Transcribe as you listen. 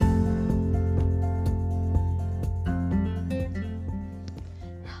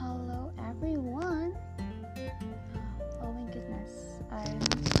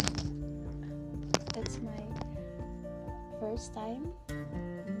first time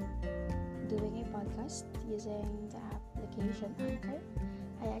doing a podcast using the application Anchor.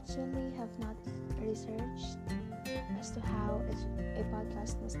 I actually have not researched as to how a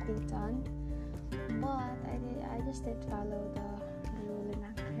podcast must be done, but I just did follow the rule in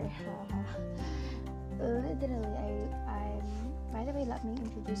Anchor. Literally, I'm. By the way, let me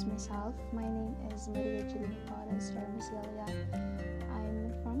introduce myself. My name is Maria Julie Torres Ramicelia.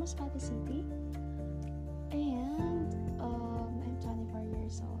 I'm from Masbate City, and I'm 24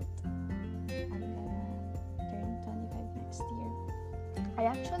 years old. I'm gonna turn 25 next year. I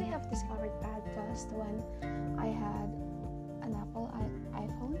actually have discovered podcast when I had an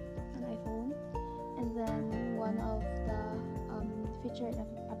iPhone, and then one of the featured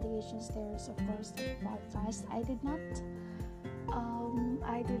applications there is of course the podcast. I did not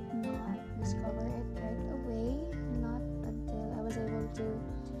discover it right away, not until I was able to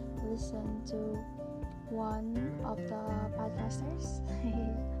listen to one of the podcasters.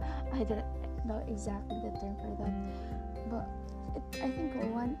 I don't know exactly the term for that, but I think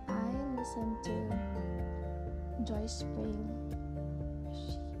when I listened to Joyce Spring,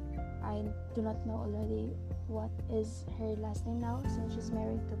 I do not know already what is her last name now since she's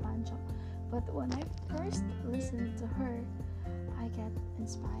married to Pancho. But when I first listened to her, I get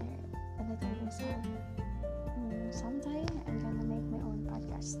inspired and I told myself, someday I'm gonna make my own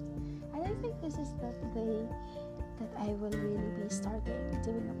podcast. And I think this is the day that I will really be starting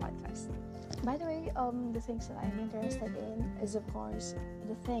doing a podcast. By the way, the things that I'm interested in is of course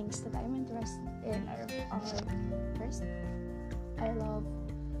the things that I'm interested in are first, I love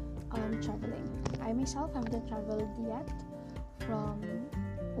traveling. I myself haven't traveled yet from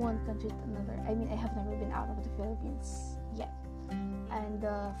one country to another. I mean, I have never been out of the Philippines yet. And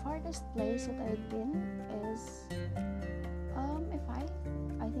the farthest place that I've been is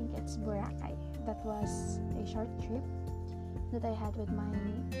I think it's Boracay. That was a short trip that I had with my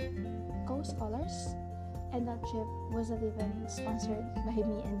co-scholars, and that trip wasn't even sponsored by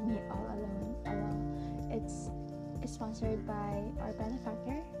me all alone. It's sponsored by our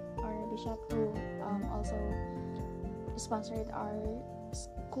benefactor, our bishop, who also sponsored our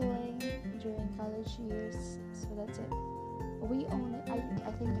schooling during college years. So that's it. We only,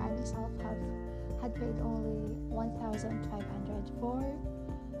 I think I myself had paid only 1,500 for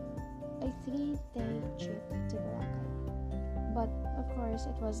a 3-day trip to Boracay. But of course,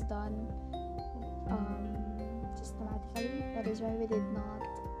 it was done systematically. That is why we did not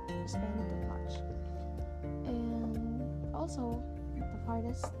spend too much. And also, the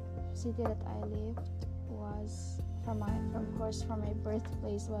farthest city that I lived was from my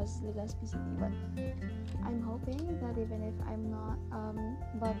birthplace was Legazpi City. But I'm hoping that even if I'm not,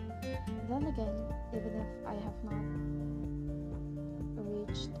 but then again, even if I have not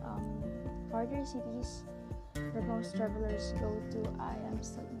reached farther cities that most travelers go to, I am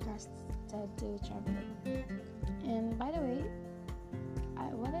still interested to traveling. And by the way,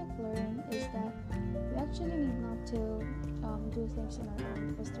 what I've learned is that we actually need not to do things on our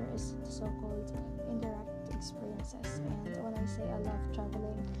own, because there is the so-called indirect experiences. And when I say I love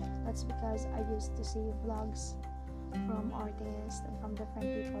traveling, that's because I used to see vlogs from artists and from different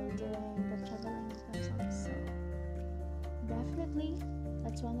people doing the traveling themselves. So definitely,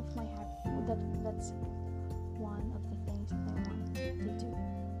 that's one of my that's one of the things that I want to do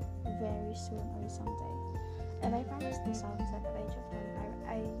very soon or someday. And I promised myself that at the age of 25,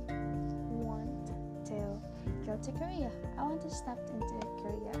 I want to go to Korea. I want to step into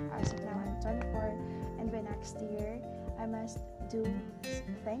Korea. As of now, I'm 24, and by next year, I must do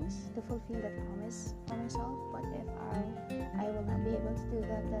things to fulfill that promise for myself. But if I will not be able to do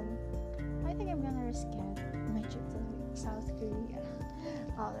that, then I think I'm gonna risk it, my trip to South Korea.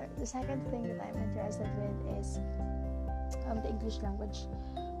 The second thing that I'm interested with is the English language.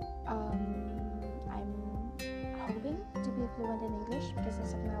 I'm hoping to be fluent in English, because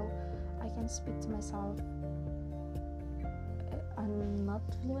as of now, I can speak to myself not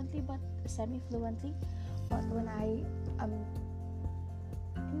fluently but semi-fluently. But when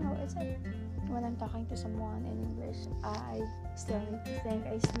it's like when I'm talking to someone in English, I still need to think,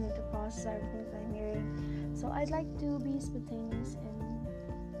 I still need to process everything that I'm hearing. So I'd like to be spontaneous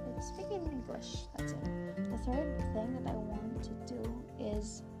in speaking English. That's it. The third thing that I want to do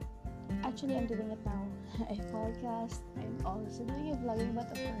is, actually I'm doing it now, a podcast. I'm also doing a vlogging,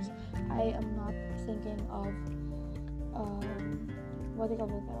 but of course I am not thinking of what do you call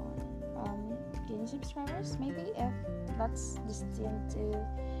it gaining subscribers. Maybe if that's destined to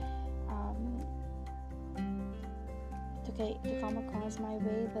come across my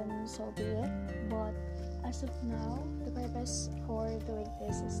way, then so be it. But as of now, the purpose for doing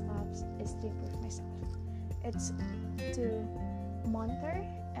this is to improve myself. it's to monitor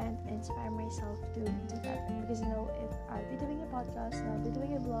and inspire myself to do that. Because if I'll be doing a podcast and I'll be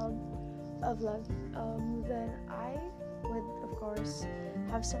doing a vlog, then I would of course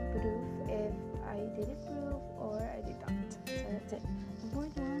have some proof if I did improve or I did not. So that's it. The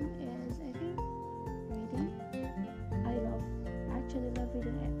fourth one is, I think, reading. I actually love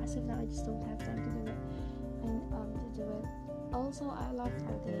reading. As of now, I just don't have time to do it. Also, I love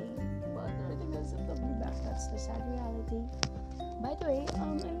coding, but everything doesn't love me back. That's the sad reality. By the way,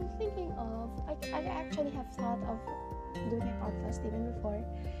 I'm thinking of. I actually have thought of doing a podcast even before,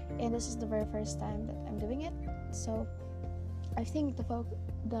 and this is the very first time that I'm doing it. So, I think the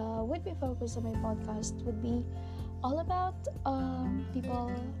would-be focus of my podcast would be all about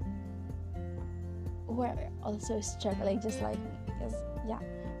people who are also struggling just like me. Because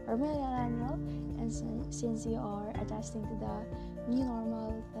we're millennial, and since you are adjusting to the new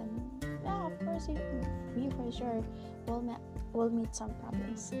normal, then of course we for sure will meet some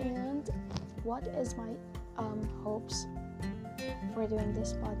problems. And what is my hopes for doing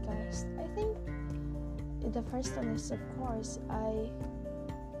this podcast? I think the first one is, of course,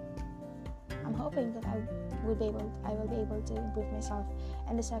 I'm hoping that I will be able to improve myself,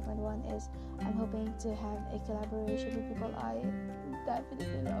 and the second one is I'm hoping to have a collaboration with people I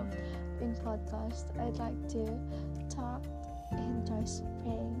definitely love in podcast. I'd like to talk in Joyce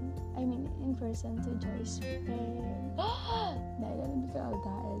Spring. I mean, in person to Joyce Spring, Megan and Phil,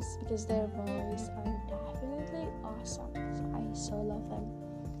 guys, because their voice are definitely awesome. So I so love them.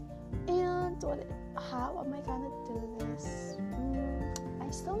 And how am I gonna do this? I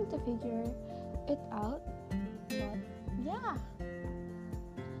still need to figure it out, but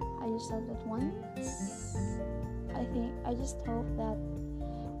I just hope that once, I just hope that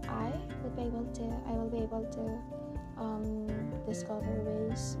I will be able to discover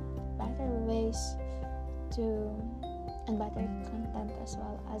better ways and better content as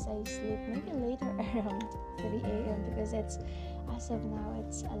well as I sleep maybe later around 3 a.m. because as of now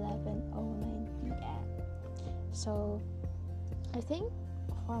it's 11:09 p.m. So I think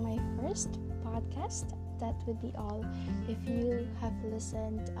for my first podcast, that would be all. If you have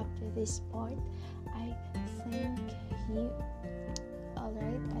listened up to this part, I thank you.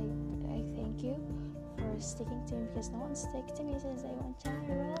 Alright, I thank you for sticking to me, because no one stick to me since I went to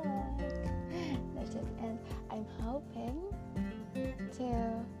rock. That's it. And I'm hoping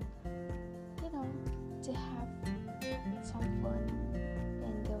to have some fun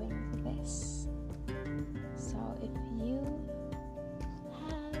in doing this. So if you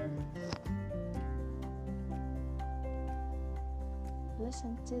have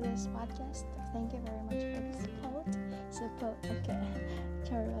listened to this podcast, thank you very much for the support. Okay,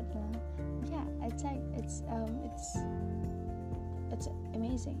 Charlotte. I'd say it's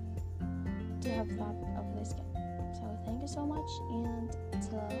amazing to have thought of this game. So thank you so much, and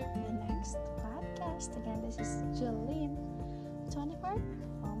till my next podcast. Again, this is Jolene 24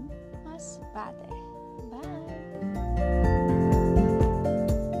 from Masbate. Bye.